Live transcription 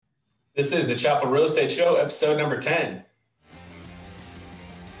This is the Chappell Real Estate Show, episode number 10.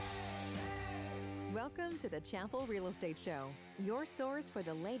 Welcome to the Chappell Real Estate Show, your source for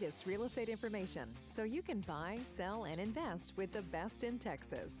the latest real estate information so you can buy, sell, and invest with the best in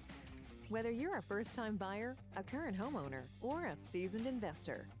Texas. Whether you're a first-time buyer, a current homeowner, or a seasoned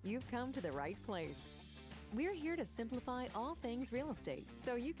investor, you've come to the right place. We're here to simplify all things real estate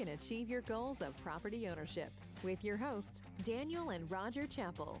so you can achieve your goals of property ownership with your hosts, Daniel and Roger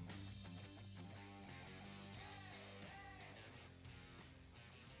Chappell.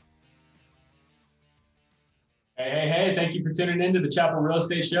 Hey, thank you for tuning in to the Chappell Real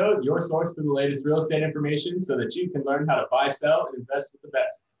Estate Show, your source for the latest real estate information so that you can learn how to buy, sell, and invest with the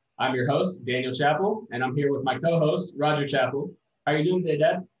best. I'm your host, Daniel Chappell, and I'm here with my co-host, Roger Chappell. How are you doing today,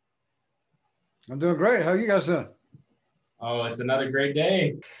 Dad? I'm doing great. How are you guys doing? Oh, it's another great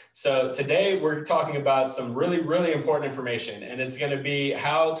day. So today we're talking about some really, really important information, and it's going to be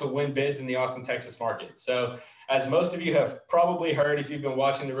how to win bids in the Austin, Texas market. So as most of you have probably heard, if you've been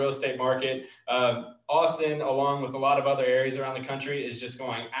watching the real estate market, Austin, along with a lot of other areas around the country, is just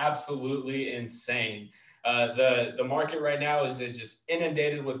going absolutely insane. The market right now is just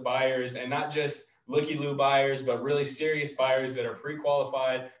inundated with buyers, and not just looky-loo buyers, but really serious buyers that are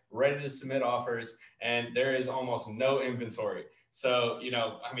pre-qualified, ready to submit offers, and there is almost no inventory. So,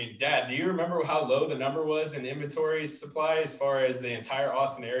 Dad, do you remember how low the number was in inventory supply as far as the entire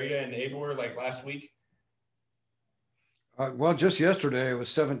Austin area and neighborhood like last week? Well, just yesterday it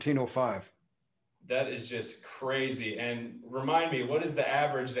was 1705. That is just crazy. And remind me, what is the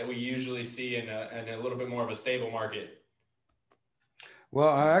average that we usually see in a little bit more of a stable market? Well,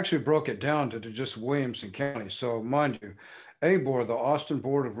 I actually broke it down to just Williamson County. So mind you, ABOR, the Austin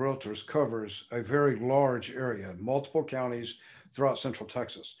Board of Realtors, covers a very large area, multiple counties throughout Central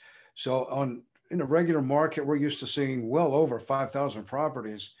Texas. So in a regular market, we're used to seeing well over 5,000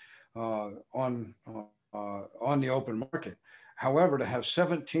 properties on the open market. However, to have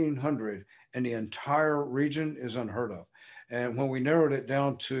 1,700 in the entire region is unheard of. And when we narrowed it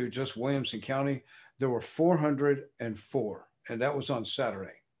down to just Williamson County, there were 404, and that was on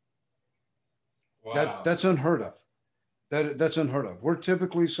Saturday. Wow. That's unheard of. That's unheard of. We're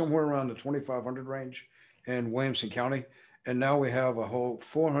typically somewhere around the 2,500 range in Williamson County, and now we have a whole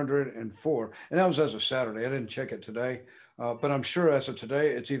 404, and that was as of Saturday. I didn't check it today, but I'm sure as of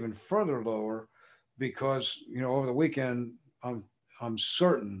today, it's even further lower because, over the weekend, I'm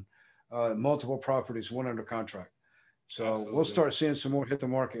certain multiple properties went under contract. So Absolutely. We'll start seeing some more hit the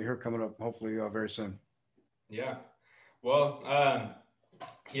market here coming up, hopefully very soon. Yeah. Well,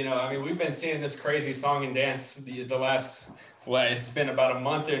 we've been seeing this crazy song and dance the last, it's been about a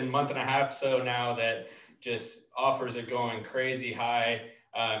month and a half so now that just offers are going crazy high.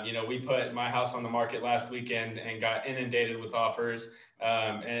 We put my house on the market last weekend and got inundated with offers.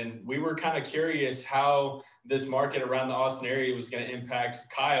 And we were kind of curious how this market around the Austin area was going to impact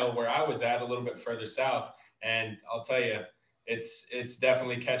Kyle, where I was at a little bit further south. And I'll tell you, it's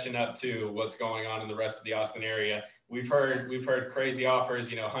definitely catching up to what's going on in the rest of the Austin area. We've heard crazy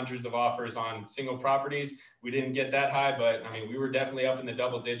offers, hundreds of offers on single properties. We didn't get that high, but we were definitely up in the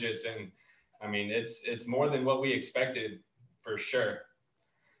double digits. And it's more than what we expected for sure.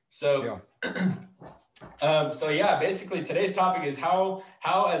 So, basically today's topic is how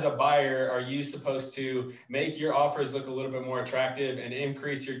as a buyer are you supposed to make your offers look a little bit more attractive and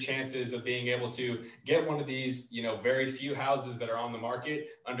increase your chances of being able to get one of these, very few houses that are on the market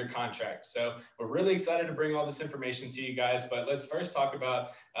under contract. So we're really excited to bring all this information to you guys, but let's first talk about,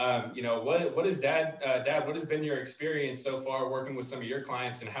 what is Dad, what has been your experience so far working with some of your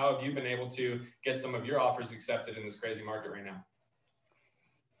clients, and how have you been able to get some of your offers accepted in this crazy market right now?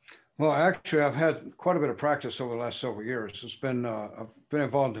 Well, actually, I've had quite a bit of practice over the last several years. I've been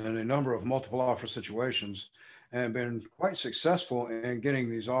involved in a number of multiple offer situations and been quite successful in getting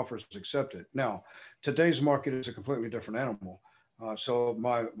these offers accepted. Now, today's market is a completely different animal. So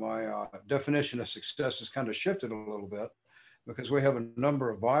my definition of success has kind of shifted a little bit because we have a number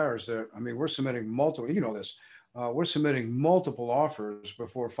of buyers that, we're submitting multiple, we're submitting multiple offers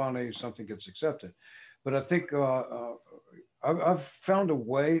before finally something gets accepted. But I think I've found a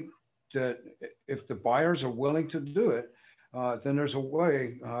way that if the buyers are willing to do it, then there's a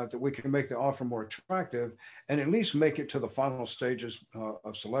way that we can make the offer more attractive and at least make it to the final stages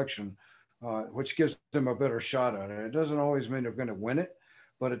of selection, which gives them a better shot at it. It doesn't always mean they're going to win it,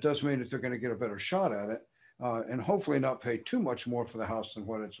 but it does mean that they're going to get a better shot at it, and hopefully not pay too much more for the house than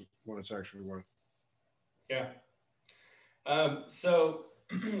what it's actually worth. Yeah. So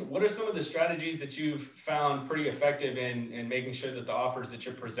what are some of the strategies that you've found pretty effective in making sure that the offers that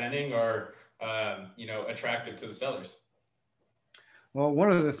you're presenting are, attractive to the sellers? Well,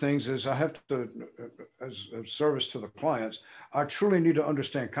 one of the things is I have to, as a service to the clients, I truly need to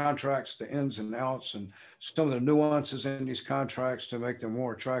understand contracts, the ins and outs, and some of the nuances in these contracts to make them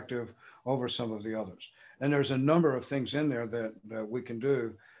more attractive over some of the others. And there's a number of things in there that we can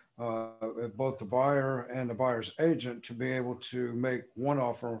do, both the buyer and the buyer's agent, to be able to make one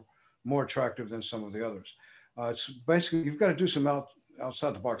offer more attractive than some of the others. It's basically, you've got to do some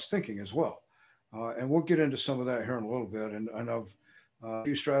outside the box thinking as well. And we'll get into some of that here in a little bit. And I've a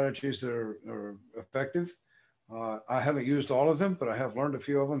few strategies that are effective. I haven't used all of them, but I have learned a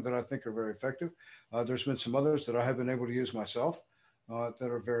few of them that I think are very effective. There's been some others that I have been able to use myself that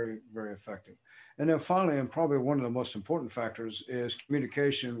are very, very effective. And then finally, and probably one of the most important factors, is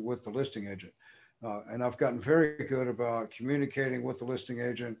communication with the listing agent. And I've gotten very good about communicating with the listing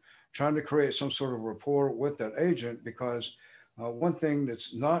agent, trying to create some sort of rapport with that agent, because one thing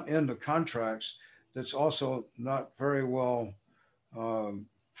that's not in the contracts, that's also not very well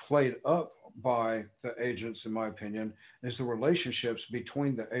played up by the agents, in my opinion, is the relationships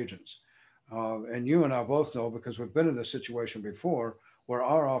between the agents. And you and I both know, because we've been in this situation before, where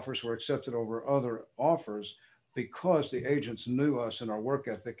our offers were accepted over other offers because the agents knew us and our work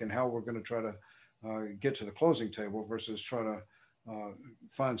ethic and how we're going to try to get to the closing table versus try to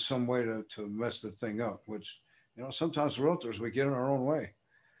find some way to mess the thing up, which, sometimes realtors, we get in our own way.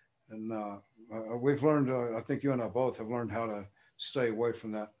 And we've learned, I think you and I both have learned how to stay away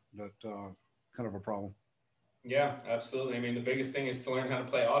from that kind of a problem. Yeah, absolutely. I mean, the biggest thing is to learn how to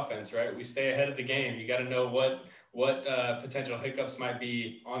play offense, right? We stay ahead of the game. You got to know what potential hiccups might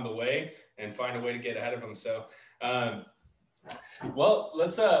be on the way and find a way to get ahead of them. So, well,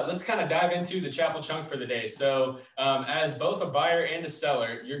 let's kind of dive into the Chappell chunk for the day. So, as both a buyer and a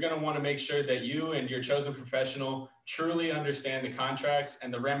seller, you're going to want to make sure that you and your chosen professional truly understand the contracts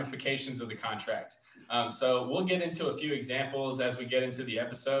and the ramifications of the contracts. So we'll get into a few examples as we get into the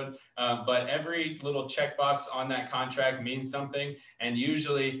episode, but every little checkbox on that contract means something. And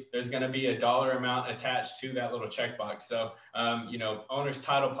usually there's going to be a dollar amount attached to that little checkbox. So, owner's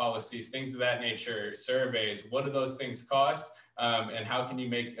title policies, things of that nature, surveys, what do those things cost? And how can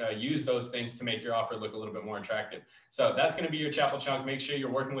you use those things to make your offer look a little bit more attractive? So that's going to be your Chappell chunk. Make sure you're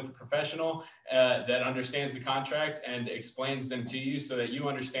working with a professional that understands the contracts and explains them to you, so that you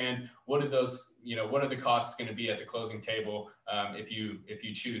understand what are the costs going to be at the closing table if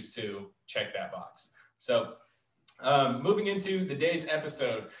you choose to check that box. So moving into the day's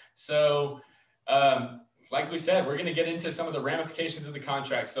episode. So like we said, we're going to get into some of the ramifications of the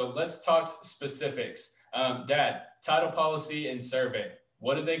contract. So let's talk specifics. Dad, title policy and survey.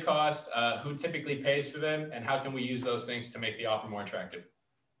 What do they cost? Who typically pays for them? And how can we use those things to make the offer more attractive?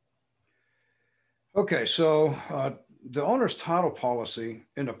 Okay, so the owner's title policy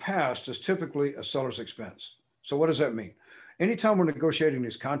in the past is typically a seller's expense. So what does that mean? Anytime we're negotiating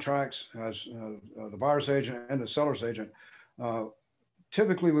these contracts as the buyer's agent and the seller's agent,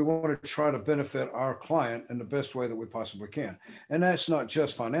 typically we want to try to benefit our client in the best way that we possibly can. And that's not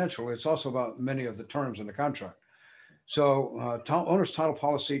just financial, it's also about many of the terms in the contract. So owner's title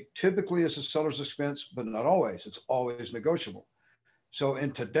policy typically is a seller's expense, but not always. It's always negotiable. So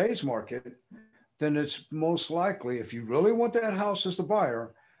in today's market, then it's most likely, if you really want that house as the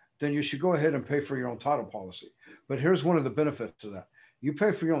buyer, then you should go ahead and pay for your own title policy. But here's one of the benefits of that. You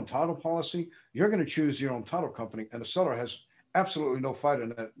pay for your own title policy, you're going to choose your own title company, and the seller has absolutely no fight in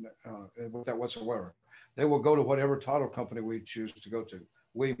that with that whatsoever. They will go to whatever title company we choose to go to.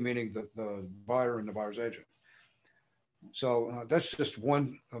 We meaning the buyer and the buyer's agent. So that's just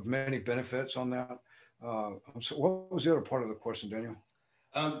one of many benefits on that. So what was the other part of the question, Daniel?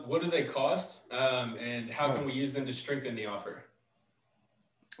 What do they cost, and how can we use them to strengthen the offer?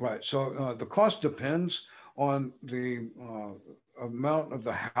 Right. So the cost depends on the amount of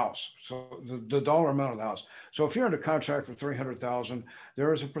the house. So the dollar amount of the house. So if you're in a contract for 300,000,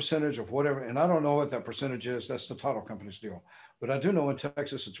 there is a percentage of whatever, and I don't know what that percentage is. That's the title company's deal. But I do know in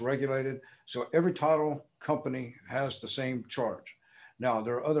Texas it's regulated. So every title company has the same charge. Now,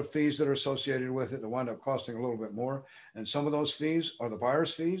 there are other fees that are associated with it that wind up costing a little bit more. And some of those fees are the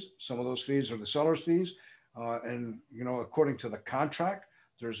buyer's fees. Some of those fees are the seller's fees. And, according to the contract,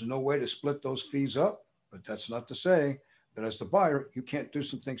 there's no way to split those fees up. But that's not to say that as the buyer, you can't do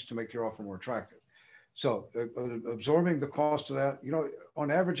some things to make your offer more attractive. So absorbing the cost of that,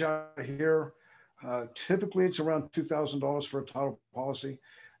 on average out here, typically it's around $2,000 for a title policy.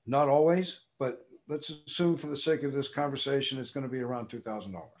 Not always, but let's assume for the sake of this conversation, it's going to be around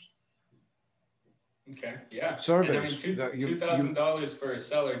 $2,000. Okay. Yeah. Surveys. And I mean, $2,000 for a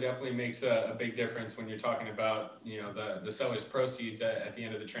seller definitely makes a big difference when you're talking about, the seller's proceeds at the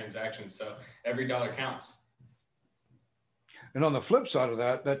end of the transaction. So every dollar counts. And on the flip side of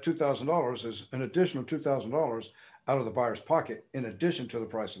that, that $2,000 is an additional $2,000 out of the buyer's pocket in addition to the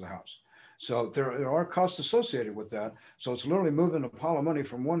price of the house. So there are costs associated with that. So it's literally moving a pile of money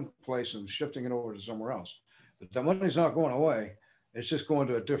from one place and shifting it over to somewhere else. But the money's not going away. It's just going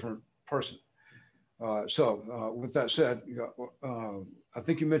to a different person. With that said, I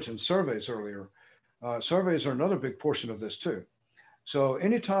think you mentioned surveys earlier. Surveys are another big portion of this too. So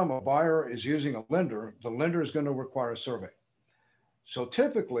anytime a buyer is using a lender, the lender is going to require a survey. So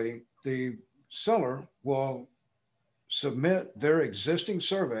typically the seller will submit their existing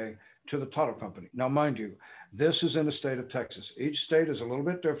survey to the title company. Now, mind you, this is in the state of Texas. Each state is a little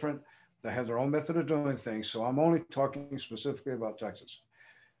bit different. They have their own method of doing things. So I'm only talking specifically about Texas.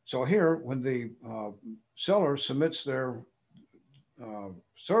 So here, when the seller submits their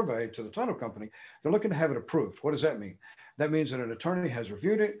survey to the title company, they're looking to have it approved. What does that mean? That means that an attorney has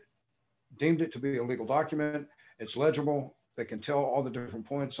reviewed it, deemed it to be a legal document. It's legible. They can tell all the different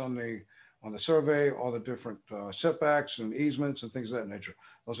points on the survey, all the different setbacks and easements and things of that nature.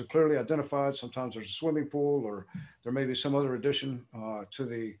 Those are clearly identified. Sometimes there's a swimming pool, or there may be some other addition to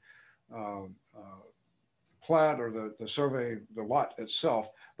the plat or the survey, the lot itself.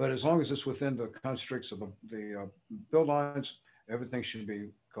 But as long as it's within the constricts of the build lines, everything should be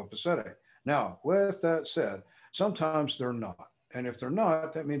copacetic. Now, with that said, sometimes they're not. And if they're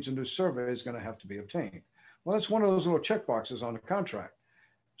not, that means a new survey is going to have to be obtained. Well, that's one of those little check boxes on the contract.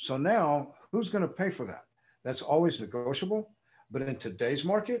 So now who's going to pay for that? That's always negotiable. But in today's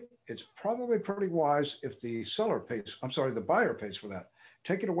market, it's probably pretty wise if the buyer pays for that.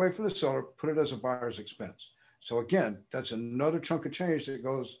 Take it away from the seller, put it as a buyer's expense. So again, that's another chunk of change that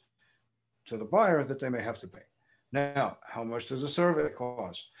goes to the buyer that they may have to pay. Now, how much does a survey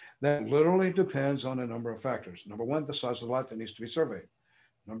cost? That literally depends on a number of factors. Number one, the size of the lot that needs to be surveyed.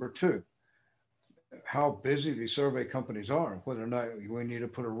 Number two, how busy the survey companies are, whether or not we need to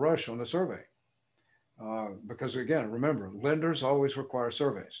put a rush on the survey. Because again, remember, lenders always require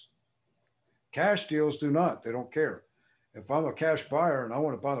surveys. Cash deals do not, they don't care. If I'm a cash buyer and I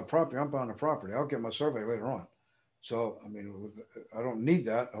want to buy the property, I'm buying the property. I'll get my survey later on. So, I mean, I don't need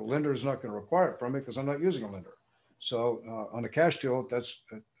that. A lender is not going to require it from me because I'm not using a lender. So on a cash deal, that's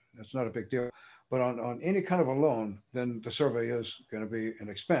not a big deal. But on any kind of a loan, then the survey is going to be an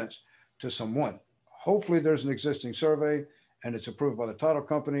expense to someone. Hopefully there's an existing survey and it's approved by the title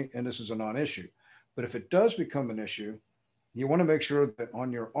company and this is a non-issue. But if it does become an issue, you want to make sure that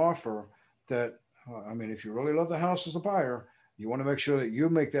on your offer that, if you really love the house as a buyer, you want to make sure that you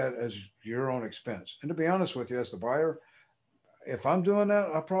make that as your own expense. And to be honest with you, as the buyer, if I'm doing that,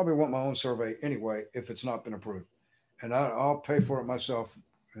 I probably want my own survey anyway, if it's not been approved. And I'll pay for it myself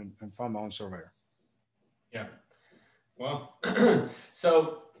and find my own surveyor. Yeah. Well,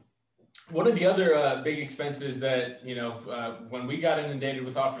 so one of the other big expenses that, when we got inundated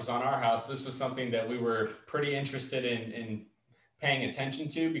with offers on our house, this was something that we were pretty interested in paying attention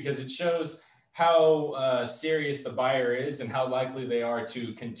to, because it shows how serious the buyer is and how likely they are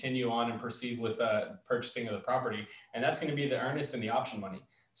to continue on and proceed with purchasing of the property. And that's going to be the earnest and the option money.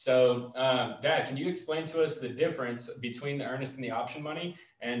 So Dad, can you explain to us the difference between the earnest and the option money,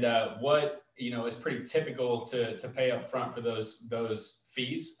 and what, is pretty typical to pay up front for those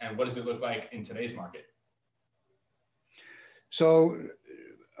fees, and what does it look like in today's market? So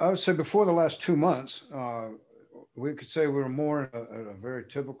I would say before the last 2 months, we could say we were more in a very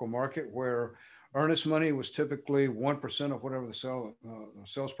typical market where earnest money was typically 1% of whatever the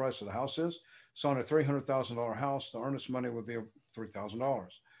sales price of the house is. So on a $300,000 house, the earnest money would be $3,000.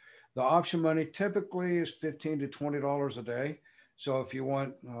 The option money typically is $15 to $20 a day. So if you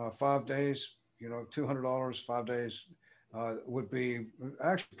want 5 days, $200, 5 days would be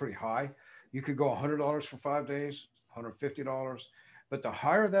actually pretty high. You could go $100 for 5 days, $150. But the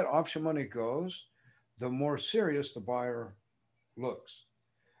higher that option money goes, the more serious the buyer looks,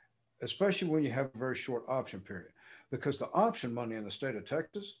 especially when you have a very short option period, because the option money in the state of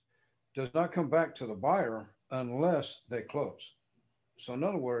Texas does not come back to the buyer unless they close. So in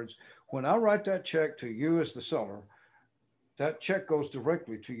other words, when I write that check to you as the seller, that check goes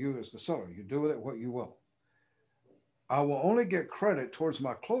directly to you as the seller. You do with it what you will. I will only get credit towards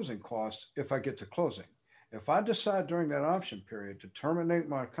my closing costs if I get to closing. If I decide during that option period to terminate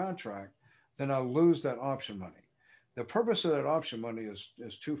my contract, then I'll lose that option money. The purpose of that option money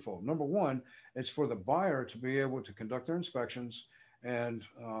is twofold. Number one, it's for the buyer to be able to conduct their inspections and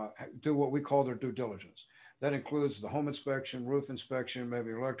do what we call their due diligence. That includes the home inspection, roof inspection,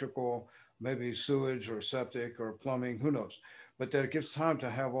 maybe electrical, maybe sewage or septic or plumbing, who knows. But that it gives time to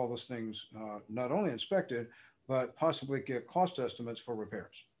have all those things not only inspected, but possibly get cost estimates for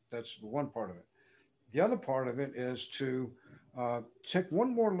repairs. That's one part of it. The other part of it is to Take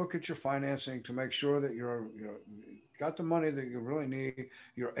one more look at your financing to make sure that you're got the money that you really need.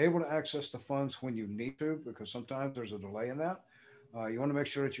 You're able to access the funds when you need to, because sometimes there's a delay in that. You want to make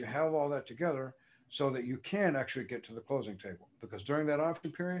sure that you have all that together so that you can actually get to the closing table. Because during that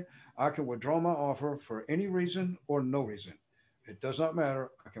option period, I can withdraw my offer for any reason or no reason. It does not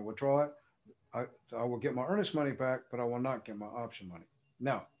matter. I can withdraw it. I, I will get my earnest money back, but I will not get my option money.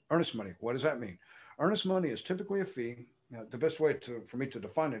 Now, earnest money, what does that mean? Earnest money is typically a fee. The best way for me to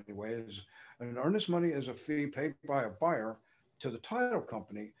define it anyway is an earnest money is a fee paid by a buyer to the title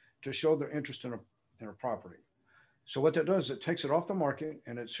company to show their interest in a property. So what that does, it takes it off the market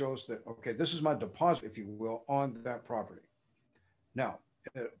and it shows that, okay, this is my deposit, if you will, on that property. Now,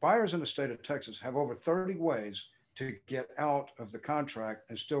 buyers in the state of Texas have over 30 ways to get out of the contract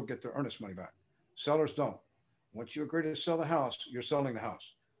and still get their earnest money back. Sellers don't. Once you agree to sell the house, you're selling the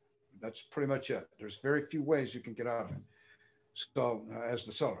house. That's pretty much it. There's very few ways you can get out of it. So, as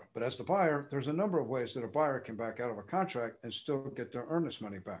the seller, but as the buyer, there's a number of ways that a buyer can back out of a contract and still get their earnest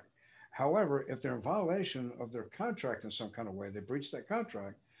money back. However, if they're in violation of their contract in some kind of way, they breach that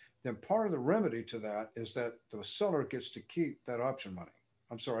contract, then part of the remedy to that is that the seller gets to keep that option money.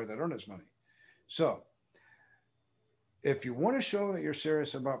 I'm sorry, that earnest money. So, if you want to show that you're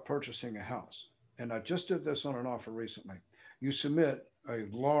serious about purchasing a house, and I just did this on an offer recently, you submit a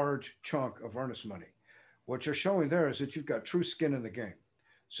large chunk of earnest money. What you're showing there is that you've got true skin in the game,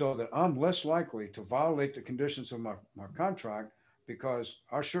 so that I'm less likely to violate the conditions of my contract because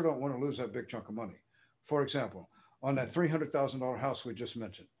I sure don't want to lose that big chunk of money. For example, on that $300,000 house we just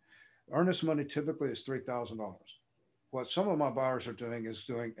mentioned, earnest money typically is $3,000. What some of my buyers are doing is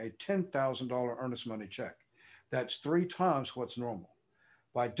doing a $10,000 earnest money check. That's three times what's normal.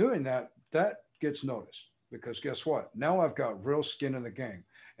 By doing that, that gets noticed because guess what? Now I've got real skin in the game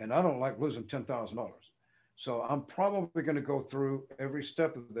and I don't like losing $10,000. So I'm probably going to go through every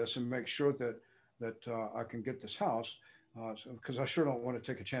step of this and make sure that I can get this house because I sure don't want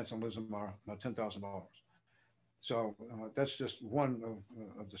to take a chance on losing my $10,000. So that's just one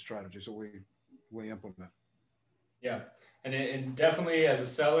of the strategies that we implement. Yeah. And definitely as a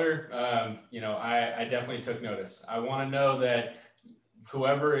seller, I definitely took notice. I want to know that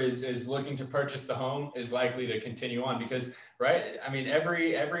whoever is looking to purchase the home is likely to continue on because right, I mean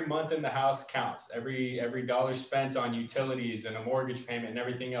every month in the house counts. Every dollar spent on utilities and a mortgage payment and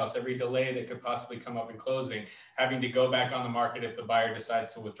everything else, every delay that could possibly come up in closing, having to go back on the market if the buyer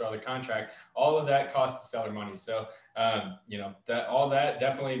decides to withdraw the contract, all of that costs the seller money. So that all that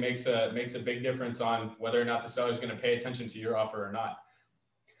definitely makes a big difference on whether or not the seller is going to pay attention to your offer or not.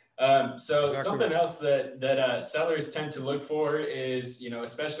 That's So exactly something right. else that sellers tend to look for is,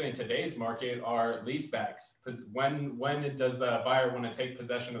 especially in today's market, are leasebacks. Because when does the buyer want to take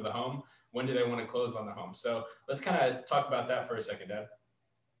possession of the home? When do they want to close on the home? So let's kind of talk about that for a second, Dad.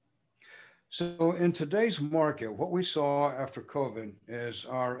 So in today's market, what we saw after COVID is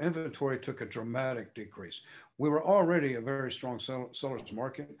our inventory took a dramatic decrease. We were already a very strong seller's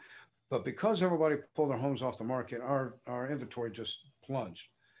market, but because everybody pulled their homes off the market, our inventory just plunged.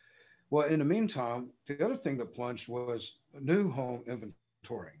 Well, in the meantime, the other thing that plunged was new home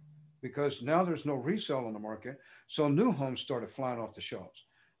inventory because now there's no resale on the market. So new homes started flying off the shelves.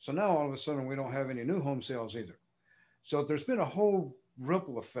 So now all of a sudden we don't have any new home sales either. So there's been a whole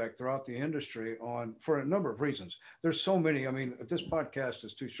ripple effect throughout the industry on for a number of reasons. There's so many. I mean, this podcast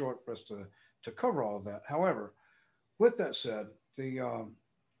is too short for us to cover all of that. However, with that said, the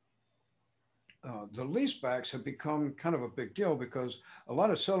leasebacks have become kind of a big deal because a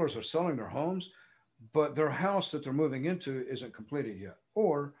lot of sellers are selling their homes, but their house that they're moving into isn't completed yet,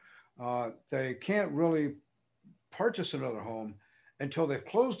 or they can't really purchase another home until they've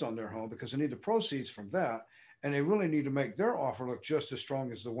closed on their home because they need the proceeds from that, and they really need to make their offer look just as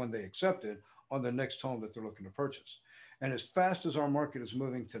strong as the one they accepted on the next home that they're looking to purchase. And as fast as our market is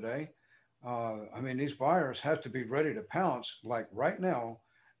moving today, I mean, these buyers have to be ready to pounce like right now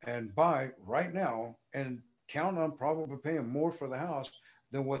and buy right now and count on probably paying more for the house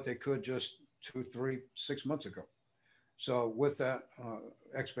than what they could just 2, 3, 6 months ago. So with that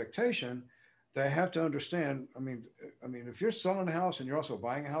expectation, they have to understand. I mean, if you're selling a house and you're also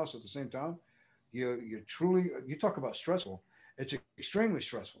buying a house at the same time, you truly you talk about stressful. It's extremely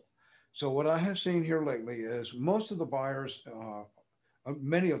stressful. So what I have seen here lately is most of the buyers,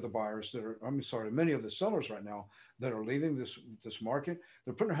 many of the buyers that are, I'm sorry, many of the sellers right now that are leaving this market,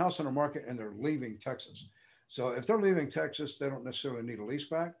 they're putting a house on the market and they're leaving Texas. So if they're leaving Texas, they don't necessarily need a lease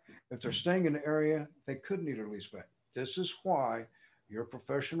back. If they're staying in the area, they could need a lease back. This is why your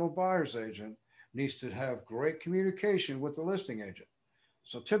professional buyer's agent needs to have great communication with the listing agent.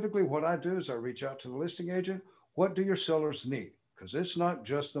 So typically what I do is I reach out to the listing agent What do your sellers need? Because it's not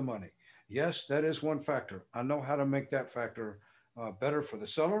just the money. Yes, that is one factor. I know how to make that factor better for the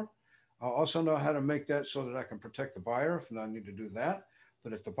seller. I also know how to make that so that I can protect the buyer if I need to do that.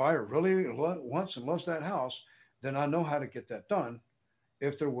 But if the buyer really wants and loves that house, then I know how to get that done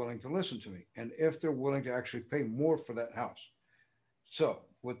if they're willing to listen to me and if they're willing to actually pay more for that house. So,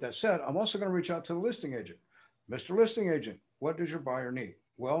 with that said, I'm also going to reach out to the listing agent. Mr. Listing Agent, what does your buyer need?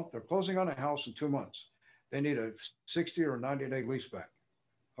 Well, they're closing on a house in 2 months. They need a 60 or 90-day lease back.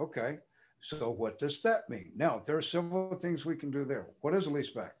 Okay, so what does that mean? Now, there are several things we can do there. What is a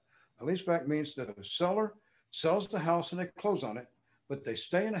lease back? A lease back means that the seller sells the house and they close on it, but they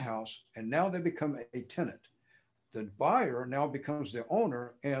stay in the house and now they become a tenant. The buyer now becomes the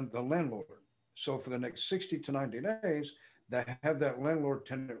owner and the landlord. So for the next 60 to 90 days, they have that landlord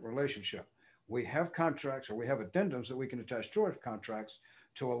tenant relationship. We have contracts or we have addendums that we can attach to our contracts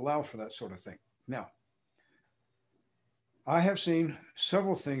to allow for that sort of thing. Now, I have seen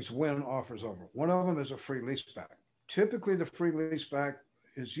several things win offers over. One of them is a free lease back. Typically, the free lease back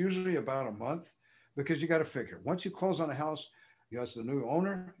is usually about a month because you got to figure once you close on a house, you as the new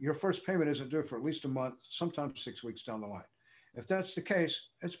owner, your first payment isn't due for at least a month, sometimes 6 weeks down the line. If that's the case,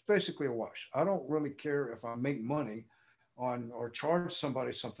 it's basically a wash. I don't really care if I make money on or charge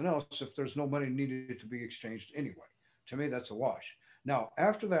somebody something else if there's no money needed to be exchanged anyway. To me, that's a wash. Now,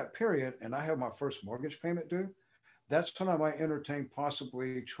 after that period, and I have my first mortgage payment due, that's when I might entertain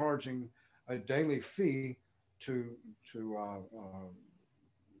possibly charging a daily fee to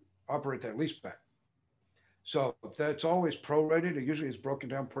operate that lease back. So that's always prorated. It usually is broken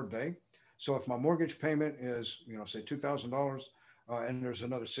down per day. So if my mortgage payment is, say $2,000, and there's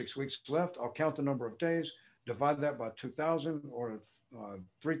another 6 weeks left, I'll count the number of days, divide that by 2,000 or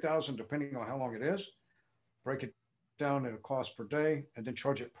 3,000, depending on how long it is, break it down at a cost per day, and then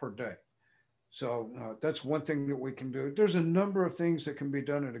charge it per day. So that's one thing that we can do. There's a number of things that can be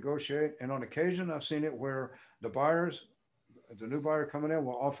done to negotiate. And on occasion, I've seen it where the new buyer coming in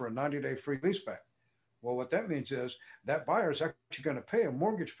will offer a 90-day free lease back. Well, what that means is that buyer is actually going to pay a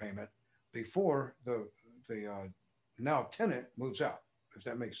mortgage payment before the now tenant moves out, if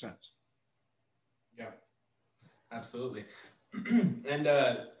that makes sense. Yeah, absolutely. And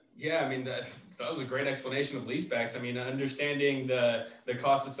yeah, I mean that was a great explanation of leasebacks. I mean, understanding the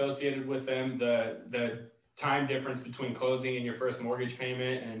cost associated with them, the time difference between closing and your first mortgage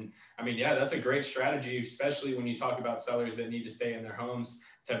payment, and I mean, yeah, that's a great strategy, especially when you talk about sellers that need to stay in their homes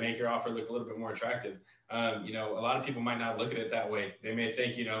to make your offer look a little bit more attractive. A lot of people might not look at it that way. They may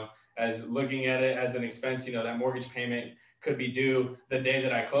think, as looking at it as an expense, that mortgage payment could be due the day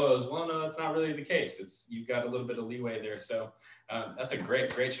that I close. Well, no, that's not really the case. You've got a little bit of leeway there. So that's a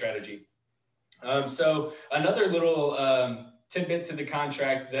great strategy. So another little tidbit to the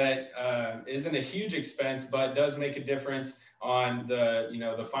contract that isn't a huge expense, but does make a difference on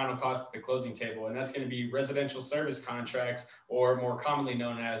the final cost at the closing table. And that's going to be residential service contracts, or more commonly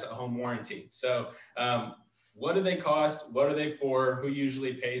known as a home warranty. So what do they cost? What are they for? Who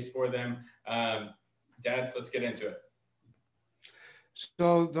usually pays for them? Dad, let's get into it.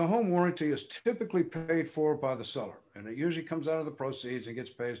 So the home warranty is typically paid for by the seller, and it usually comes out of the proceeds and gets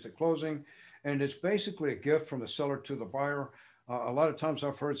paid at closing. And it's basically a gift from the seller to the buyer. A lot of times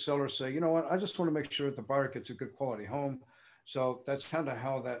I've heard sellers say, you know what, I just want to make sure that the buyer gets a good quality home. So that's kind of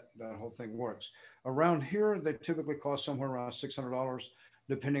how that whole thing works. Around here, they typically cost somewhere around $600,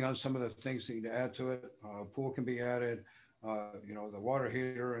 depending on some of the things that you add to it. Pool can be added, the water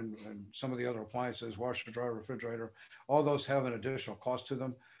heater and some of the other appliances, washer, dryer, refrigerator, all those have an additional cost to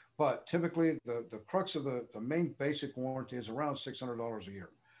them. But typically the crux of the main basic warranty is around $600 a year.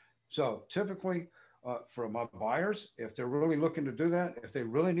 So typically for my buyers, if they're really looking to do that, if they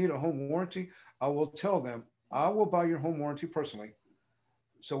really need a home warranty, I will tell them, I will buy your home warranty personally.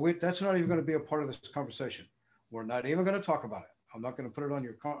 So that's not even going to be a part of this conversation. We're not even going to talk about it. I'm not going to put it on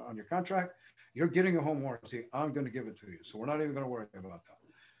your contract. You're getting a home warranty. I'm going to give it to you. So we're not even going to worry about that.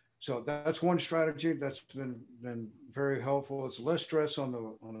 So that's one strategy that's been very helpful. It's less stress on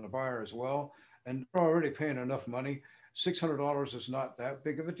the buyer as well, and they're already paying enough money. $600 is not that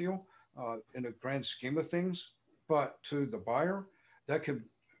big of a deal in the grand scheme of things, but to the buyer, that can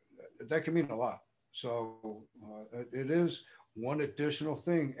mean a lot. So it is one additional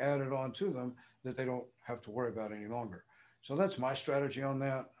thing added on to them that they don't have to worry about any longer. So that's my strategy on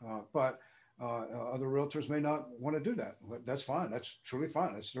that. But other realtors may not want to do that. That's fine. That's truly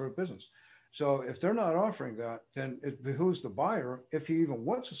fine. That's their business. So if they're not offering that, then it behooves the buyer, if he even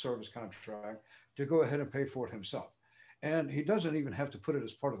wants a service contract, to go ahead and pay for it himself. And he doesn't even have to put it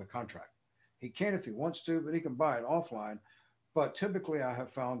as part of the contract. He can if he wants to, but he can buy it offline but typically I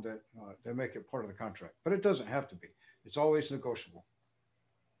have found that they make it part of the contract, but it doesn't have to be. It's always negotiable.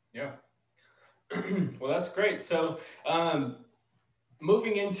 Yeah. Well, that's great. So,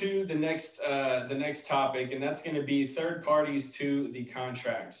 moving into the next topic, and that's going to be third parties to the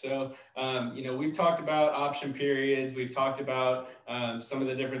contract. So, we've talked about option periods. We've talked about some of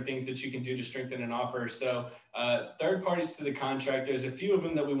the different things that you can do to strengthen an offer. So, third parties to the contract, there's a few of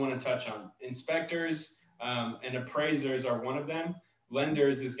them that we want to touch on. Inspectors and appraisers are one of them.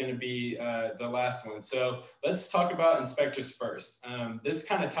 Lenders is going to be the last one. So let's talk about inspectors first. This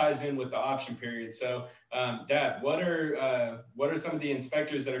kind of ties in with the option period. So, Dad, what are some of the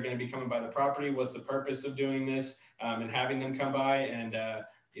inspectors that are going to be coming by the property? What's the purpose of doing this and having them come by? And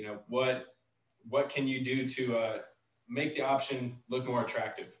what can you do to make the option look more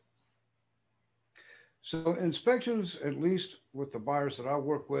attractive? So inspections, at least with the buyers that I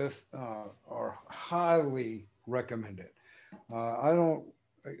work with, are highly recommended. I don't,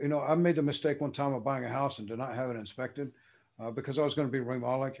 I made the mistake one time of buying a house and did not have it inspected because I was going to be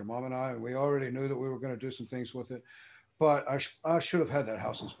remodeling, like your mom and I, and we already knew that we were going to do some things with it. But I should have had that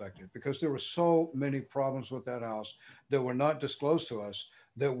house inspected because there were so many problems with that house that were not disclosed to us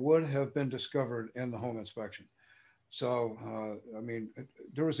that would have been discovered in the home inspection. So,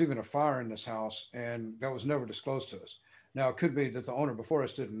 there was even a fire in this house, and that was never disclosed to us. Now, it could be that the owner before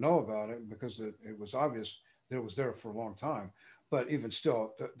us didn't know about it because it was obvious that it was there for a long time. But even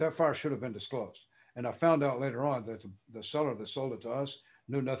still, that fire should have been disclosed. And I found out later on that the seller that sold it to us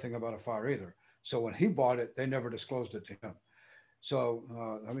knew nothing about a fire either. So when he bought it, they never disclosed it to him. So,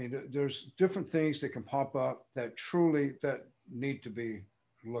 there's different things that can pop up that truly that need to be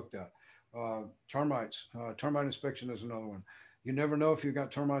looked at. Termite inspection is another one. You never know if you've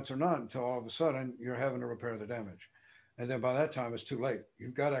got termites or not until all of a sudden you're having to repair the damage. And then by that time, it's too late.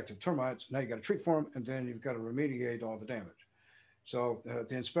 You've got active termites. Now you got to treat for them, and then you've got to remediate all the damage. So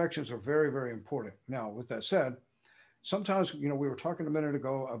the inspections are very, very important. Now, with that said, sometimes, we were talking a minute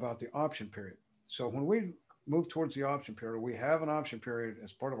ago about the option period. So when we move towards the option period, we have an option period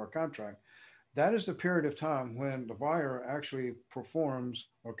as part of our contract. That is the period of time when the buyer actually performs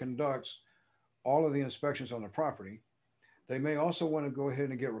or conducts all of the inspections on the property. They may also want to go ahead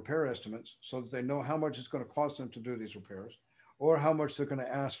and get repair estimates so that they know how much it's going to cost them to do these repairs or how much they're going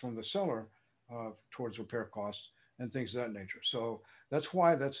to ask from the seller towards repair costs and things of that nature. So that's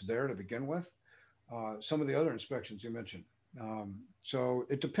why that's there to begin with. Some of the other inspections you mentioned. So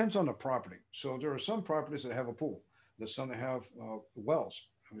it depends on the property. So there are some properties that have a pool. There's some that have wells,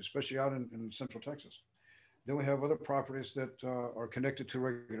 especially out in Central Texas. Then we have other properties that are connected to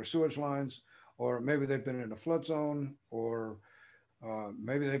regular sewage lines, or maybe they've been in a flood zone, or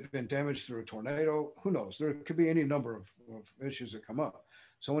maybe they've been damaged through a tornado. Who knows? There could be any number of issues that come up.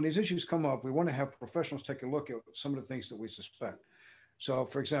 So when these issues come up, we want to have professionals take a look at some of the things that we suspect. So,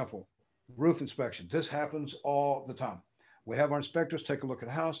 for example, roof inspection. This happens all the time. We have our inspectors take a look at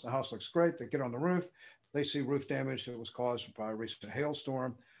a house. The house looks great. They get on the roof. They see roof damage that was caused by a recent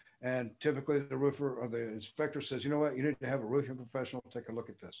hailstorm. And typically the roofer or the inspector says, you know what, you need to have a roofing professional take a look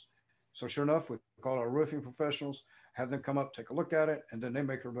at this. So sure enough, we call our roofing professionals, have them come up, take a look at it, and then they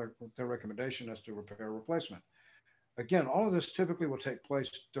make their recommendation as to repair or replacement. Again, all of this typically will take place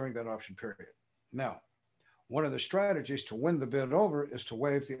during that option period. Now, one of the strategies to win the bid over is to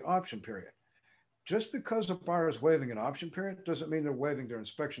waive the option period. Just because a buyer is waiving an option period doesn't mean they're waiving their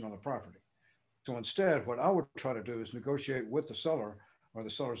inspection on the property. So instead, what I would try to do is negotiate with the seller or the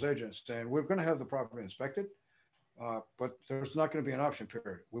seller's agent saying, we're going to have the property inspected, but there's not going to be an option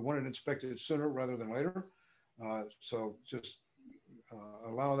period. We want it inspected sooner rather than later. So just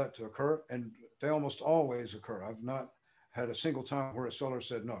allow that to occur. And they almost always occur. I've not had a single time where a seller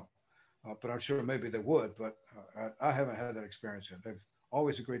said no, but I'm sure maybe they would, but I haven't had that experience yet. They've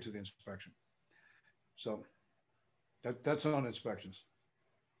always agreed to the inspection. So that's on inspections.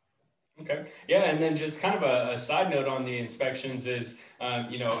 Okay. Yeah. And then just kind of a side note on the inspections is,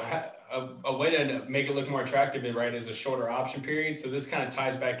 a way to make it look more attractive, right, is a shorter option period. So this kind of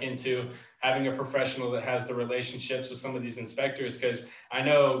ties back into having a professional that has the relationships with some of these inspectors. Because I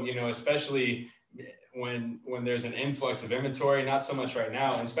know, especially when there's an influx of inventory, not so much right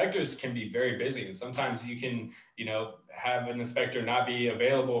now, inspectors can be very busy. And sometimes you can, have an inspector not be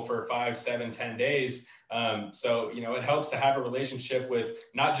available for 5, 7, 10 days. So, it helps to have a relationship with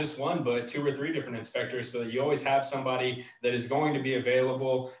not just one, but 2 or 3 different inspectors so that you always have somebody that is going to be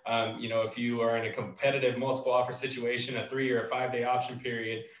available. If you are in a competitive multiple offer situation, a 3 or a 5 day option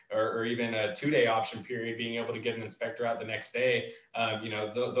period, or even a 2-day option period, being able to get an inspector out the next day,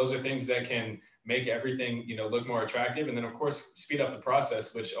 those are things that can make everything, look more attractive. And then of course, speed up the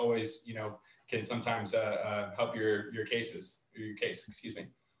process, which always, can sometimes help your cases. your case, excuse me.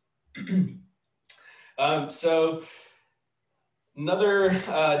 So another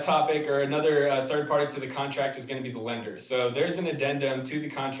topic or another third party to the contract is going to be the lender. So there's an addendum to the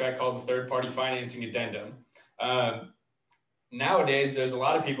contract called the third party financing addendum. Nowadays, there's a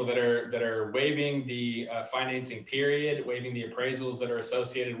lot of people that are waiving the financing period, waiving the appraisals that are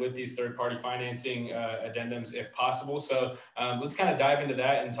associated with these third party financing addendums if possible. So let's kind of dive into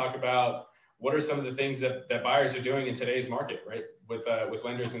that and talk about what are some of the things that buyers are doing in today's market, right? With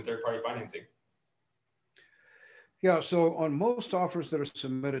lenders and third party financing. Yeah, so on most offers that are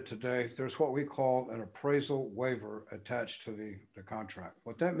submitted today, there's what we call an appraisal waiver attached to the contract.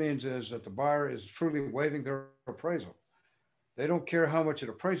 What that means is that the buyer is truly waiving their appraisal. They don't care how much it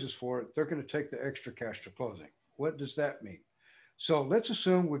appraises for, they're going to take the extra cash to closing. What does that mean? So let's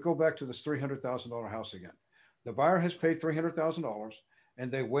assume we go back to this $300,000 house again. The buyer has paid $300,000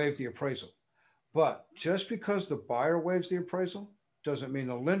 and they waive the appraisal. But just because the buyer waives the appraisal doesn't mean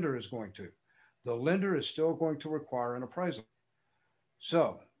the lender is going to. The lender is still going to require an appraisal.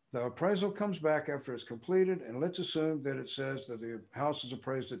 So the appraisal comes back after it's completed, and let's assume that it says that the house is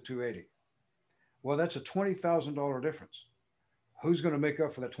appraised at 280. Well, that's a $20,000 difference. Who's going to make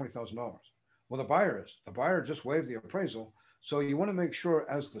up for that $20,000? Well, the buyer is. The buyer just waived the appraisal. So you want to make sure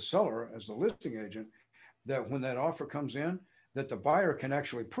as the seller, as the listing agent, that when that offer comes in, that the buyer can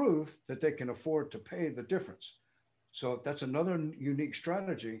actually prove that they can afford to pay the difference. So that's another unique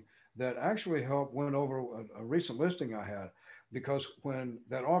strategy that actually helped win over a recent listing I had, because when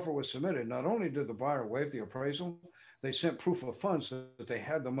that offer was submitted, not only did the buyer waive the appraisal, they sent proof of funds that they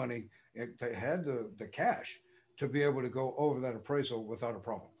had the money, they had the cash to be able to go over that appraisal without a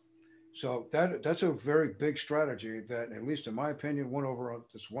problem. So that's a very big strategy that, at least in my opinion, went over on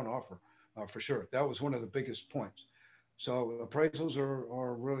this one offer for sure. That was one of the biggest points. So appraisals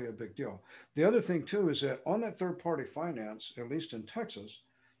are really a big deal. The other thing too is that on that third party finance, at least in Texas,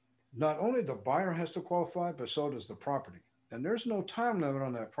 not only the buyer has to qualify, but so does the property. And there's no time limit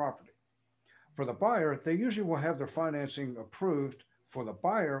on that property. For the buyer, they usually will have their financing approved for the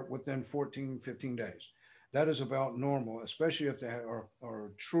buyer within 14, 15 days. That is about normal, especially if they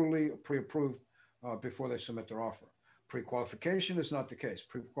are truly pre-approved before they submit their offer. Pre-qualification is not the case.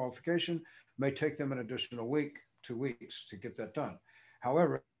 Pre-qualification may take them an additional week, 2 weeks to get that done.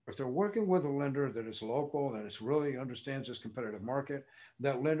 However, if they're working with a lender that is local and is really understands this competitive market,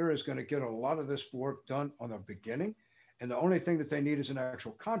 that lender is going to get a lot of this work done on the beginning. And the only thing that they need is an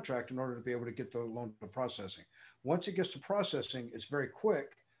actual contract in order to be able to get the loan to processing. Once it gets to processing, it's very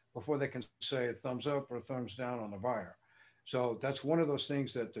quick before they can say a thumbs up or a thumbs down on the buyer. So that's one of those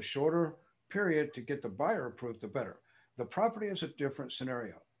things that the shorter period to get the buyer approved, the better. The property is a different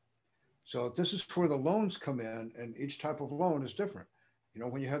scenario. So this is where the loans come in, and each type of loan is different. You know,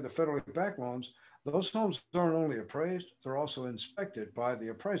 when you have the federally backed loans, those homes aren't only appraised, they're also inspected by the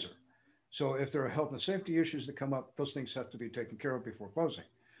appraiser. So if there are health and safety issues that come up, those things have to be taken care of before closing,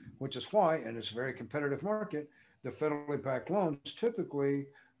 which is why, in this very competitive market, the federally backed loans typically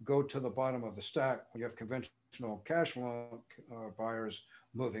go to the bottom of the stack when you have conventional cash loan buyers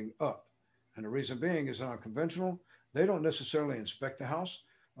moving up. And the reason being is that on conventional, they don't necessarily inspect the house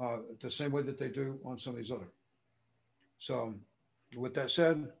the same way that they do on some of these other. So with that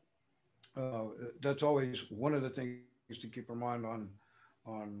said, that's always one of the things to keep in mind on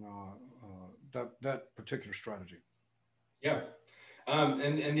that particular strategy. Yeah.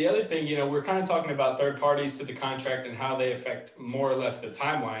 And the other thing, you know, we're kind of talking about third parties to the contract and how they affect more or less the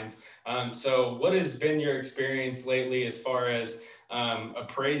timelines. So what has been your experience lately as far as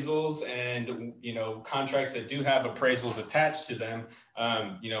appraisals and, you know, contracts that do have appraisals attached to them?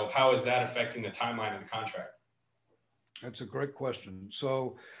 You know, how is that affecting the timeline of the contract? That's a great question.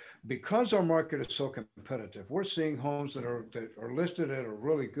 So because our market is so competitive, we're seeing homes that are listed at a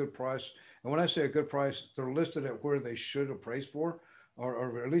really good price. And when I say a good price, they're listed at where they should appraise for,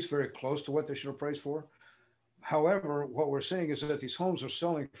 or at least very close to what they should appraise for. However, what we're seeing is that these homes are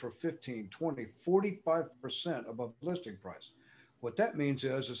selling for 15, 20, 45% above listing price. What that means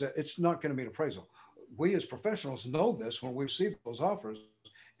is that it's not going to meet appraisal. We as professionals know this when we receive those offers,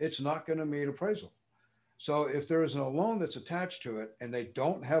 it's not going to meet appraisal. So if there is a loan that's attached to it and they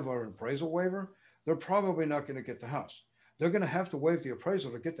don't have an appraisal waiver, they're probably not going to get the house. They're going to have to waive the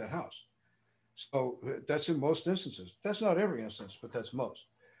appraisal to get that house. So that's in most instances. That's not every instance, but that's most.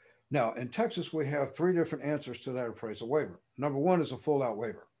 Now, in Texas, we have three different answers to that appraisal waiver. Number one is a full out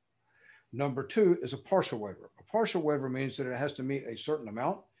waiver. Number two is a partial waiver. A partial waiver means that it has to meet a certain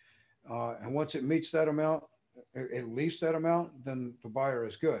amount. And once it meets that amount, at least that amount, then the buyer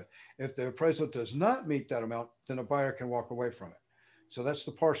is good. If the appraisal does not meet that amount, then the buyer can walk away from it. So that's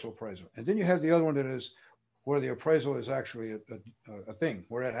the partial appraisal. And then you have the other one that is where the appraisal is actually a thing,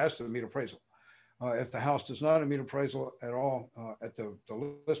 where it has to meet appraisal. If the house does not meet appraisal at all at the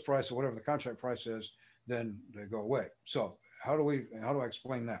list price or whatever the contract price is, then they go away. So how do I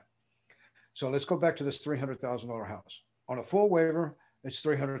explain that? So let's go back to this $300,000 house. On a full waiver, it's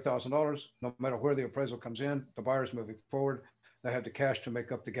 $300,000. No matter where the appraisal comes in, the buyer's moving forward. They have the cash to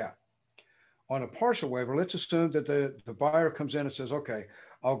make up the gap. On a partial waiver, let's assume that the buyer comes in and says, okay,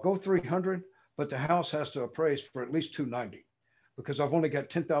 I'll go 300, but the house has to appraise for at least 290 because I've only got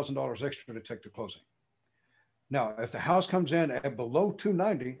 $10,000 extra to take to closing. Now, if the house comes in at below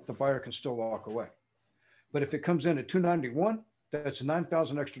 290, the buyer can still walk away. But if it comes in at 291, that's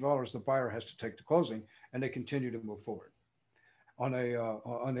 9,000 extra dollars the buyer has to take to closing, and they continue to move forward. On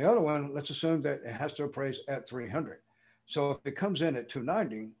the other one, let's assume that it has to appraise at 300. So if it comes in at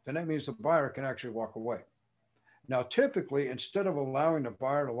 290, then that means the buyer can actually walk away. Now, typically, instead of allowing the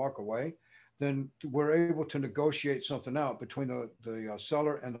buyer to walk away, then we're able to negotiate something out between the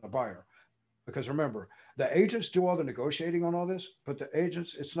seller and the buyer. Because remember, the agents do all the negotiating on all this, but the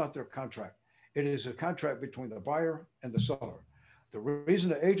agents, it's not their contract. It is a contract between the buyer and the seller. The reason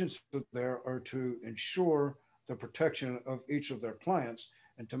the agents are there are to ensure the protection of each of their clients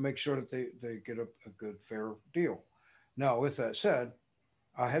and to make sure that they get a good, fair deal. Now, with that said,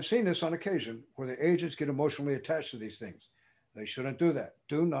 I have seen this on occasion where the agents get emotionally attached to these things. They shouldn't do that.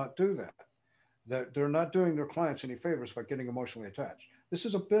 Do not do that. That they're not doing their clients any favors by getting emotionally attached. This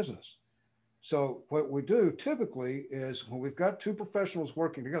is a business. So what we do typically is when we've got two professionals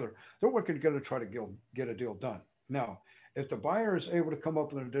working together, they're working together to try to get a deal done. Now, if the buyer is able to come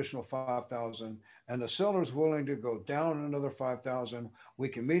up with an additional 5,000 and the seller is willing to go down another 5,000, we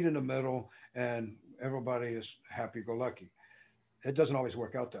can meet in the middle and everybody is happy-go-lucky. It doesn't always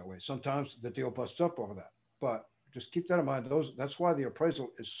work out that way. Sometimes the deal busts up over that, but just keep that in mind. That's why the appraisal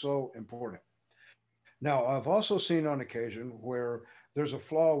is so important. Now, I've also seen on occasion where there's a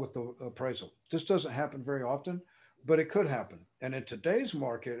flaw with the appraisal. This doesn't happen very often, but it could happen. And in today's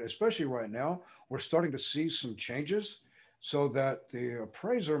market, especially right now, we're starting to see some changes so that the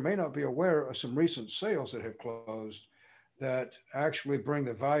appraiser may not be aware of some recent sales that have closed that actually bring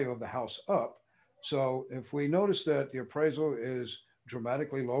the value of the house up. So if we notice that the appraisal is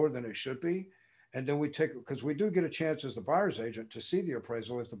dramatically lower than it should be, and then we take, because we do get a chance as the buyer's agent to see the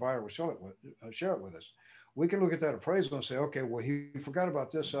appraisal if the buyer will share it with us. We can look at that appraisal and say, okay, well, he forgot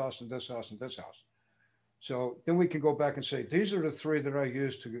about this house and this house and this house. So then we can go back and say, these are the three that I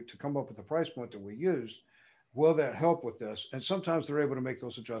used to come up with the price point that we used. Will that help with this? And sometimes they're able to make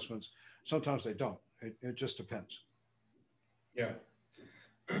those adjustments. Sometimes they don't. It just depends. Yeah.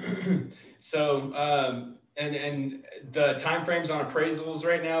 So, and the timeframes on appraisals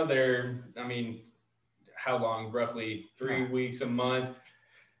right now, I mean, how long? Roughly 3 weeks, a month?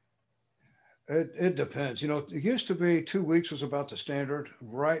 It depends. It used to be 2 weeks was about the standard.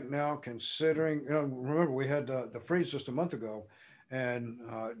 Right now, considering, remember we had the freeze just a month ago, and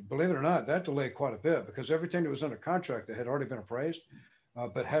believe it or not, that delayed quite a bit because everything that was under contract that had already been appraised,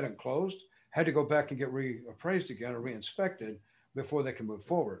 but hadn't closed, had to go back and get reappraised again or reinspected before they can move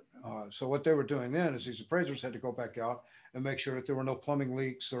forward. So what they were doing then is these appraisers had to go back out and make sure that there were no plumbing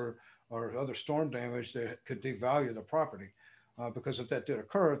leaks or other storm damage that could devalue the property. Because if that did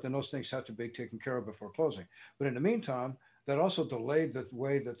occur, then those things had to be taken care of before closing. But in the meantime, that also delayed the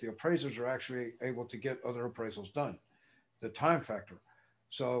way that the appraisers are actually able to get other appraisals done, the time factor.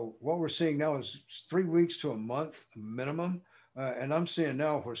 So what we're seeing now is 3 weeks to a month minimum. And I'm seeing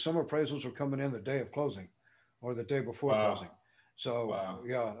now where some appraisals are coming in the day of closing or the day before closing. So,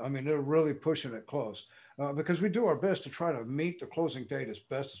 yeah, I mean, they're really pushing it close because we do our best to try to meet the closing date as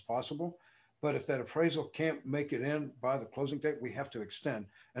best as possible. But if that appraisal can't make it in by the closing date, we have to extend.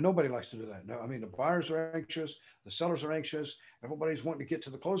 And nobody likes to do that. No, I mean, the buyers are anxious, the sellers are anxious, everybody's wanting to get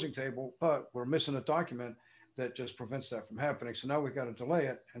to the closing table, but we're missing a document that just prevents that from happening. So now we've got to delay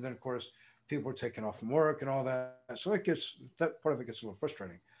it. And then, of course, people are taking off from work and all that. So that part of it gets a little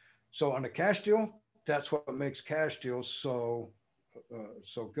frustrating. So on a cash deal, that's what makes cash deals so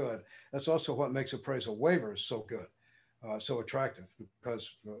good. That's also what makes appraisal waivers so good, so attractive,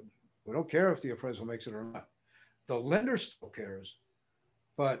 because we don't care if the appraisal makes it or not. The lender still cares,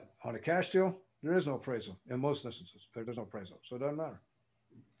 but on a cash deal, there is no appraisal. In most instances, there's no appraisal, so it doesn't matter.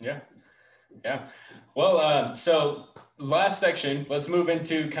 Yeah. Yeah. Well, so last section, let's move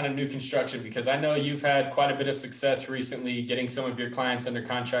into kind of new construction, because I know you've had quite a bit of success recently getting some of your clients under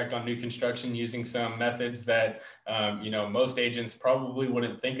contract on new construction using some methods that, most agents probably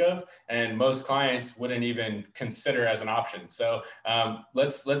wouldn't think of and most clients wouldn't even consider as an option. So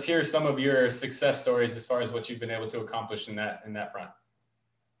let's hear some of your success stories as far as what you've been able to accomplish in that front.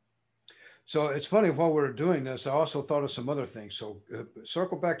 So it's funny while we were doing this, I also thought of some other things. So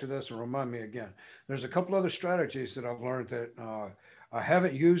circle back to this and remind me again. There's a couple other strategies that I've learned that I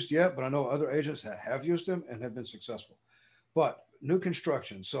haven't used yet, but I know other agents that have used them and have been successful. But new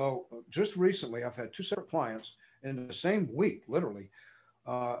construction. So just recently, I've had two separate clients in the same week, literally.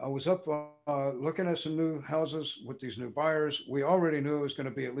 I was up looking at some new houses with these new buyers. We already knew it was going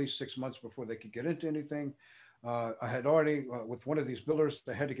to be at least 6 months before they could get into anything. I had already, with one of these builders,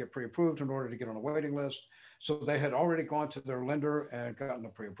 they had to get pre-approved in order to get on a waiting list. So they had already gone to their lender and gotten a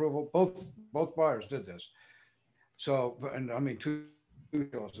pre-approval. Both buyers did this. So, and I mean, two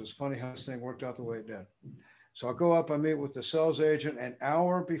deals. It's funny how this thing worked out the way it did. So I go up, I meet with the sales agent an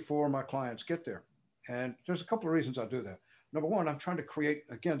hour before my clients get there. And there's a couple of reasons I do that. Number one, I'm trying to create,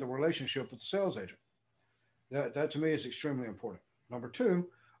 again, the relationship with the sales agent. That to me is extremely important. Number two,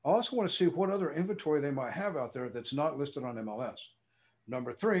 I also want to see what other inventory they might have out there that's not listed on MLS.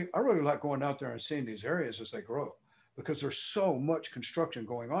 Number three, I really like going out there and seeing these areas as they grow because there's so much construction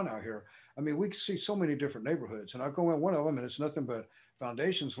going on out here. I mean, we can see so many different neighborhoods, and I go in one of them and it's nothing but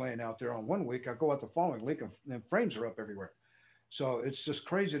foundations laying out there on one week. I go out the following week and frames are up everywhere. So it's just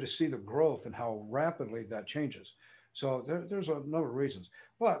crazy to see the growth and how rapidly that changes. So there's a number of reasons.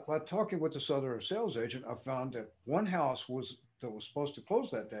 But by talking with this other sales agent, I found that one house that was supposed to close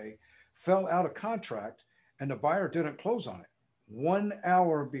that day fell out of contract and the buyer didn't close on it 1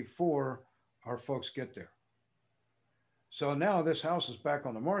 hour before our folks get there. So now this house is back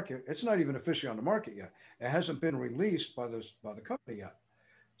on the market. It's not even officially on the market yet. It hasn't been released by the company yet.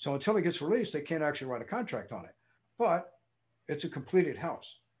 So until it gets released, they can't actually write a contract on it. But it's a completed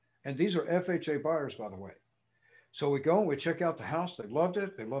house. And these are FHA buyers, by the way. So we go and we check out the house. They loved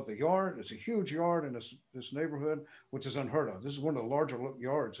it. They love the yard. It's a huge yard in this neighborhood, which is unheard of. This is one of the larger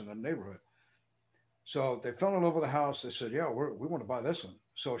yards in the neighborhood. So they fell in love with the house. They said, yeah, we want to buy this one.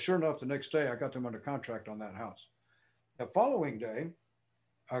 So sure enough, the next day I got them under contract on that house. The following day,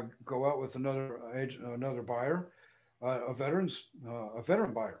 I go out with another buyer, a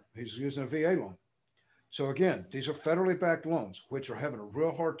veteran buyer. He's using a VA loan. So again, these are federally backed loans, which are having a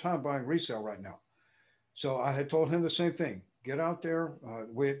real hard time buying resale right now. So I had told him the same thing. Get out there.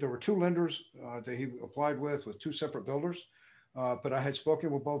 There were two lenders that he applied with two separate builders. But I had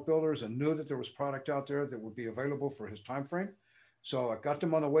spoken with both builders and knew that there was product out there that would be available for his time frame. So I got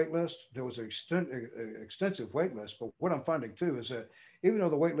them on the wait list. There was an extensive wait list. But what I'm finding too is that even though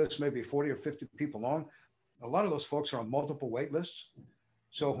the wait list may be 40 or 50 people long, a lot of those folks are on multiple wait lists.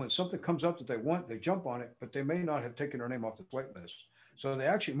 So when something comes up that they want, they jump on it, but they may not have taken their name off the wait list. So they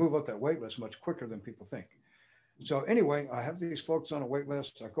actually move up that wait list much quicker than people think. So anyway, I have these folks on a wait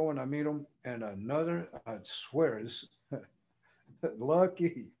list. I go and I meet them, and I swear, this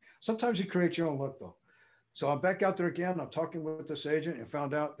lucky. Sometimes you create your own luck, though. So I'm back out there again. I'm talking with this agent and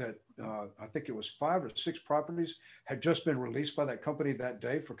found out that I think it was 5 or 6 properties had just been released by that company that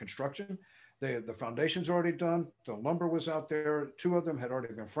day for construction. The foundation's already done. The lumber was out there. 2 of them had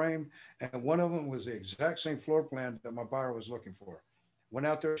already been framed, and one of them was the exact same floor plan that my buyer was looking for. Went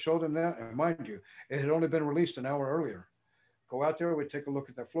out there, showed them that, and mind you, it had only been released an hour earlier. Go out there, we take a look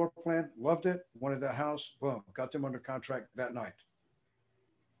at that floor plan, loved it, wanted that house, boom, got them under contract that night.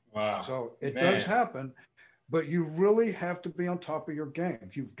 Wow. So it does happen, but you really have to be on top of your game.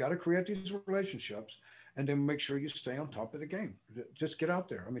 You've got to create these relationships and then make sure you stay on top of the game. Just get out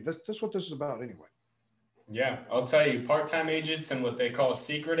there. I mean, that's what this is about anyway. Yeah, I'll tell you, part-time agents and what they call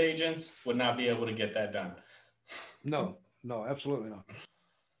secret agents would not be able to get that done. No, absolutely not.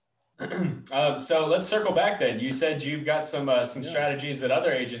 So let's circle back then. You said you've got some strategies that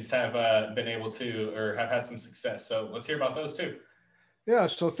other agents have been able to or have had some success. So let's hear about those too. Yeah,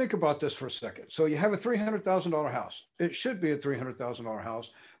 so think about this for a second. So you have a $300,000 house. It should be a $300,000 house,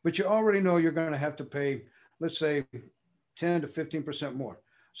 but you already know you're going to have to pay, let's say, 10 to 15% more.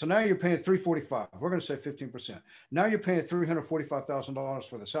 So now you're paying $345. We're going to say 15%. Now you're paying $345,000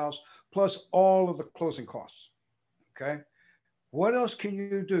 for this house, plus all of the closing costs. Okay. What else can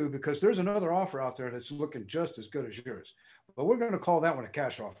you do? Because there's another offer out there that's looking just as good as yours, but we're going to call that one a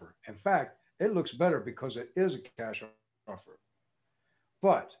cash offer. In fact, it looks better because it is a cash offer.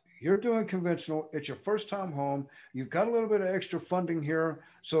 But you're doing conventional. It's your first time home. You've got a little bit of extra funding here.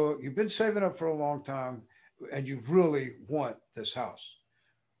 So you've been saving up for a long time and you really want this house.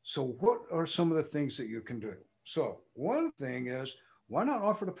 So what are some of the things that you can do? So one thing is, why not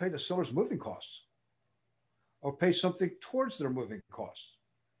offer to pay the seller's moving costs or pay something towards their moving costs?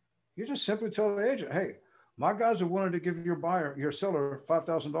 You just simply tell the agent, hey, my guys are willing to give your seller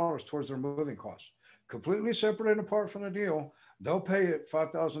 $5,000 towards their moving costs. Completely separate and apart from the deal, they'll pay it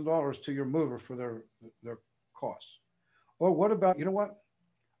 $5,000 to your mover for their costs. Or what about, you know what?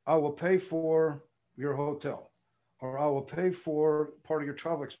 I will pay for your hotel, or I will pay for part of your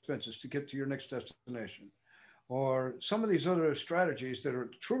travel expenses to get to your next destination, or some of these other strategies that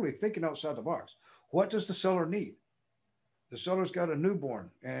are truly thinking outside the box. What does the seller need? The seller's got a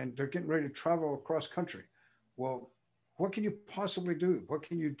newborn and they're getting ready to travel across country. Well, what can you possibly do? What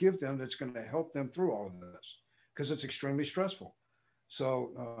can you give them that's going to help them through all of this? Because it's extremely stressful.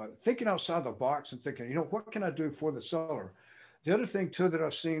 So thinking outside the box and thinking, what can I do for the seller? The other thing too that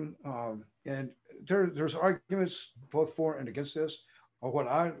I've seen, and there's arguments both for and against this, are what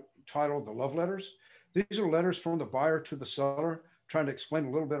I title the love letters. These are letters from the buyer to the seller trying to explain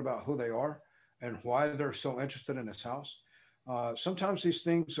a little bit about who they are and why they're so interested in this house. Sometimes these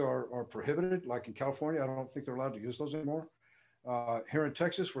things are prohibited, like in California. I don't think they're allowed to use those anymore. Here in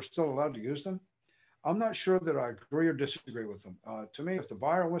Texas, we're still allowed to use them. I'm not sure that I agree or disagree with them. To me, if the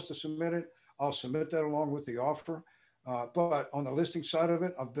buyer wants to submit it, I'll submit that along with the offer. But on the listing side of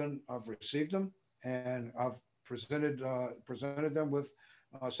it, I've received them and I've presented them with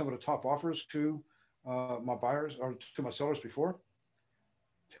some of the top offers to my buyers or to my sellers before.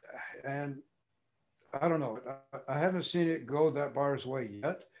 And I don't know. I haven't seen it go that buyer's way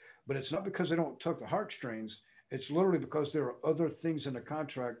yet, but it's not because they don't tug the heartstrings. It's literally because there are other things in the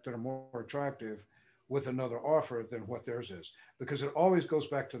contract that are more attractive with another offer than what theirs is. Because it always goes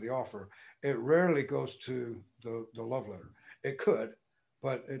back to the offer. It rarely goes to the love letter. It could,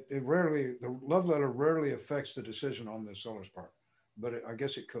 but the love letter rarely affects the decision on the seller's part. But I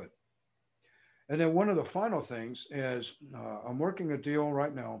guess it could. And then one of the final things is I'm working a deal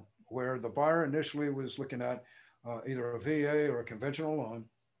right now where the buyer initially was looking at either a VA or a conventional loan,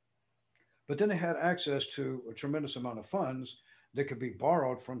 but then they had access to a tremendous amount of funds that could be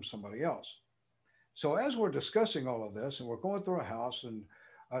borrowed from somebody else. So as we're discussing all of this and we're going through a house, and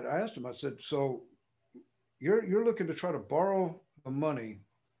I asked him, I said, so you're looking to try to borrow the money,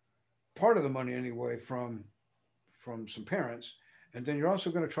 part of the money anyway, from some parents, and then you're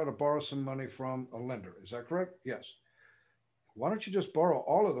also going to try to borrow some money from a lender. Is that correct? Yes. Why don't you just borrow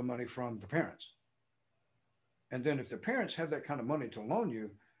all of the money from the parents? And then if the parents have that kind of money to loan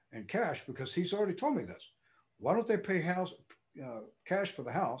you in cash, because he's already told me this, why don't they pay cash for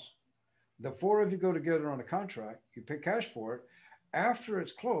the house? The four of you go together on a contract, you pay cash for it. After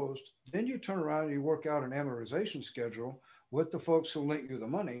it's closed, then you turn around and you work out an amortization schedule with the folks who lent you the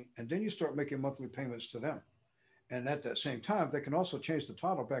money, and then you start making monthly payments to them. And at that same time, they can also change the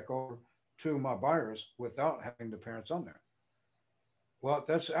title back over to my buyers without having the parents on there. Well,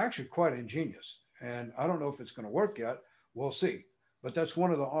 that's actually quite ingenious. And I don't know if it's going to work yet. We'll see. But that's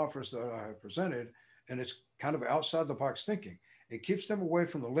one of the offers that I have presented. And it's kind of outside the box thinking. It keeps them away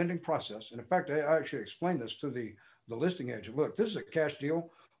from the lending process. And in fact, I actually explained this to the listing agent. Look, this is a cash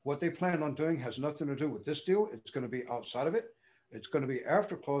deal. What they plan on doing has nothing to do with this deal. It's going to be outside of it. It's going to be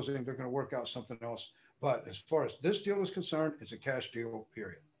after closing. They're going to work out something else. But as far as this deal is concerned, it's a cash deal,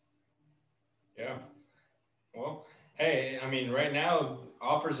 period. Yeah. Well, hey, I mean, right now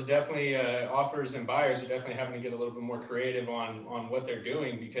offers are definitely offers and buyers are definitely having to get a little bit more creative on what they're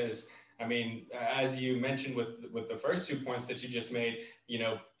doing because I mean, as you mentioned with the first 2 points that you just made,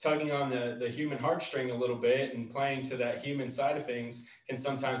 tugging on the human heartstring a little bit and playing to that human side of things can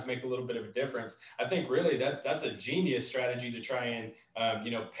sometimes make a little bit of a difference. I think really that's a genius strategy to try and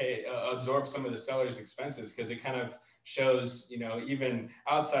absorb some of the seller's expenses because it kind of shows, even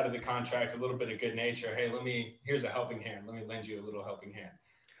outside of the contract, a little bit of good nature. Hey, here's a helping hand. Let me lend you a little helping hand.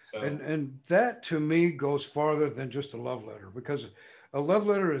 So, and that to me goes farther than just a love letter because a love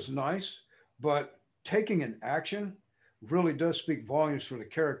letter is nice, but taking an action really does speak volumes for the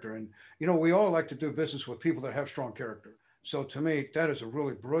character. And, we all like to do business with people that have strong character. So to me, that is a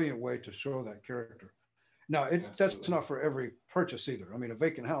really brilliant way to show that character. Now, that's not for every purchase either. I mean, a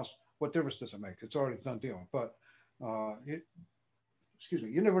vacant house, what difference does it make? It's already a done deal. But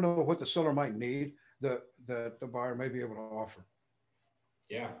you never know what the seller might need that the buyer may be able to offer.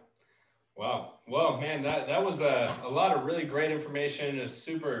 Yeah. Wow. Well, man, that was a lot of really great information. A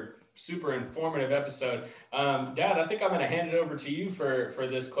super, super informative episode. Dad, I think I'm going to hand it over to you for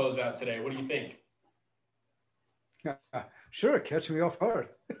this closeout today. What do you think? Sure. Catch me off guard.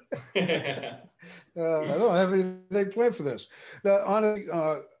 I don't have anything planned for this. Now, honestly,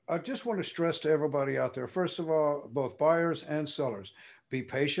 I just want to stress to everybody out there, first of all, both buyers and sellers, be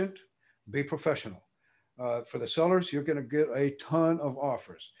patient, be professional. For the sellers, you're going to get a ton of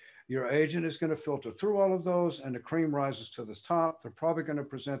offers. Your agent is going to filter through all of those and the cream rises to the top. They're probably going to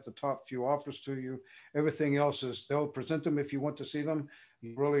present the top few offers to you. Everything else is they'll present them if you want to see them.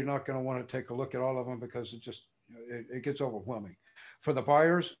 You're really not going to want to take a look at all of them because it gets overwhelming. For the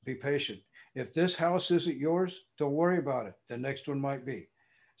buyers, be patient. If this house isn't yours, don't worry about it. The next one might be.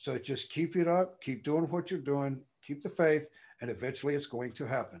 So just keep it up, keep doing what you're doing, keep the faith, and eventually it's going to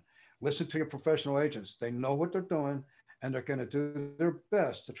happen. Listen to your professional agents. They know what they're doing, and they're going to do their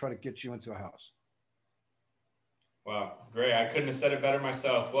best to try to get you into a house. Wow, great. I couldn't have said it better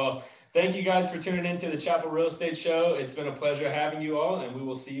myself. Well, thank you guys for tuning into the Chappell Real Estate Show. It's been a pleasure having you all, and we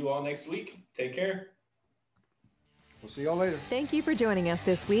will see you all next week. Take care. We'll see y'all later. Thank you for joining us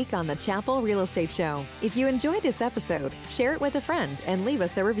this week on the Chappell Real Estate Show. If you enjoyed this episode, share it with a friend and leave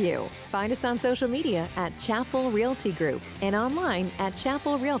us a review. Find us on social media at Chappell Realty Group and online at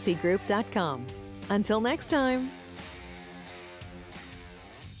chappellrealtygroup.com. Until next time.